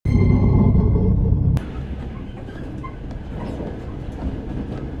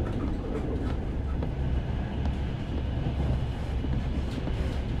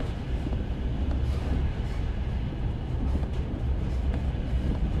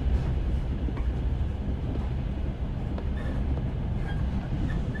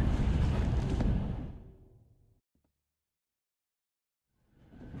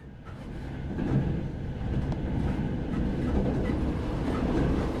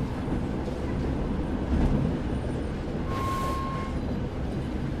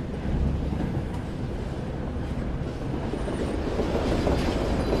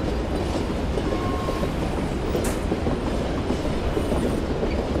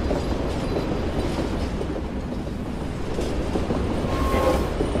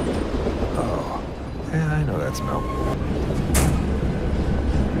that smell.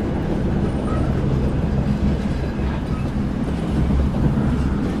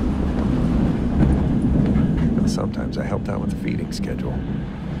 Sometimes I helped out with the feeding schedule.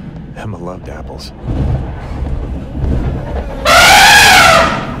 Emma loved apples.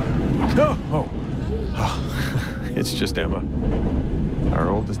 Oh. It's just Emma, our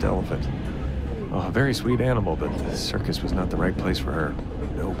oldest elephant. Oh, a very sweet animal, but the circus was not the right place for her.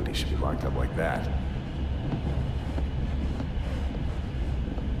 Nobody should be locked up like that.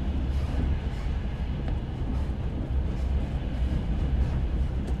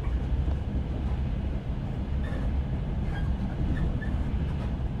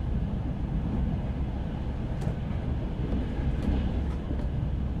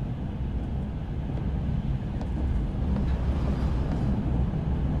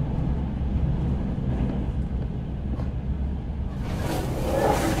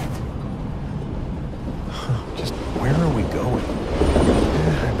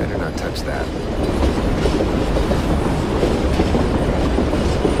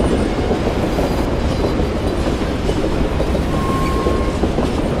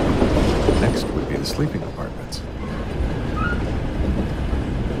 Sleeping apartments.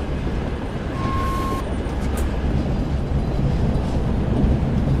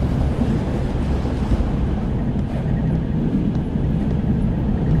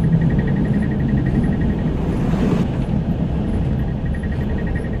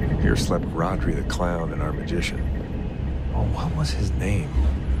 Here slept Rodri the clown and our magician. Oh, what was his name?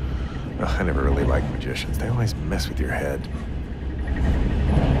 Oh, I never really liked magicians. They always mess with your head.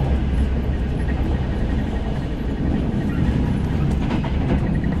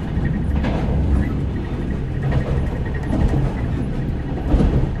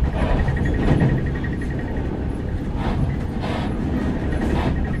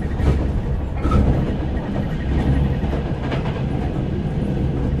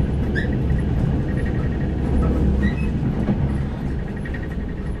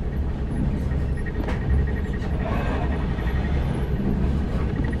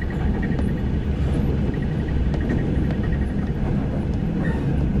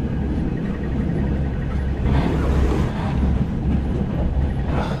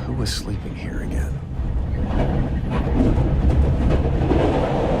 Was sleeping here again.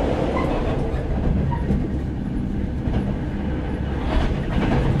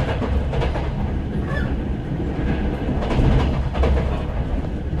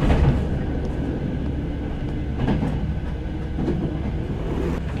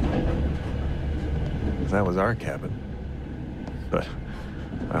 That was our cabin. But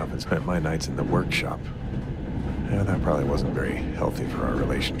I often spent my nights in the workshop. Yeah, that probably wasn't very healthy for our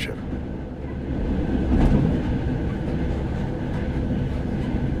relationship.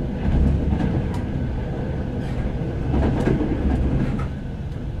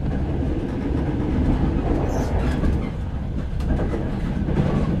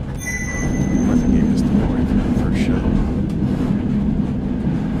 Martha gave us the Dorie for the first show.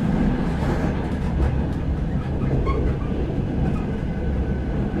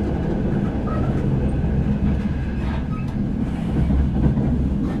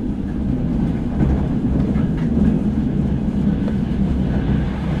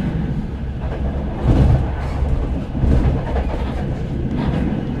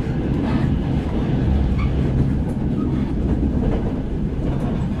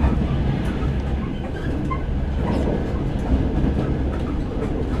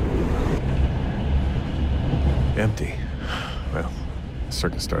 Empty. Well, the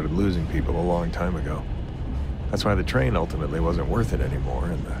circus started losing people a long time ago. That's why the train ultimately wasn't worth it anymore,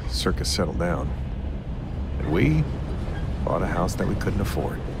 and the circus settled down. And we bought a house that we couldn't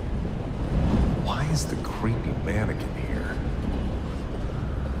afford. Why is the creepy mannequin here?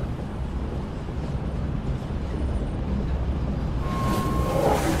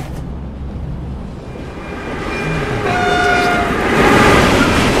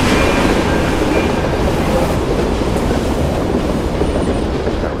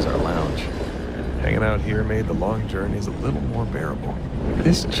 Out here made the long journeys a little more bearable.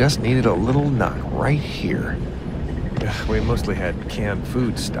 This just needed a little knock right here. We mostly had canned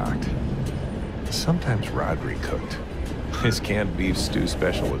food stocked. Sometimes Rodri cooked. His canned beef stew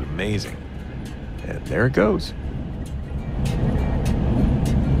special was amazing. And there it goes.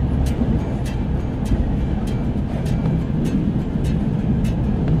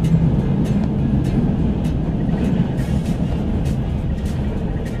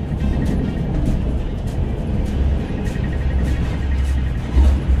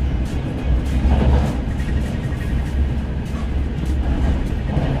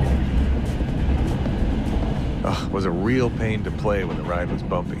 real pain to play when the ride was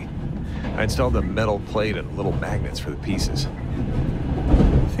bumpy. I installed a metal plate and little magnets for the pieces.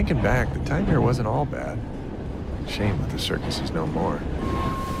 Thinking back, the time here wasn't all bad. Shame that the circus is no more.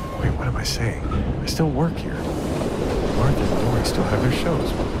 Wait, what am I saying? I still work here. Martha and Dorie still have their shows.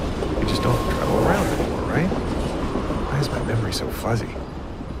 They just don't travel around anymore, right? Why is my memory so fuzzy?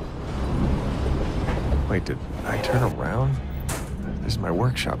 Wait, did I turn around? This is my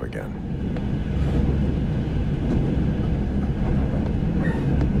workshop again.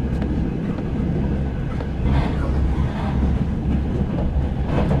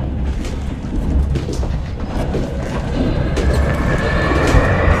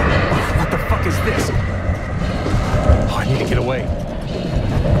 What the fuck is this? Oh, I need to get away.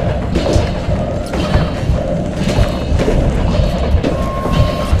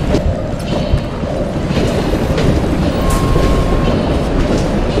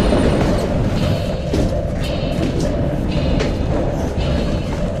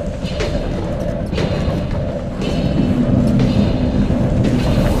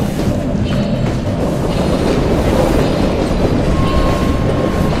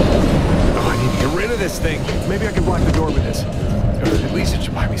 Maybe I can block the door with this. Or at least it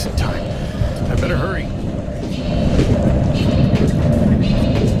should buy me some time. I better hurry.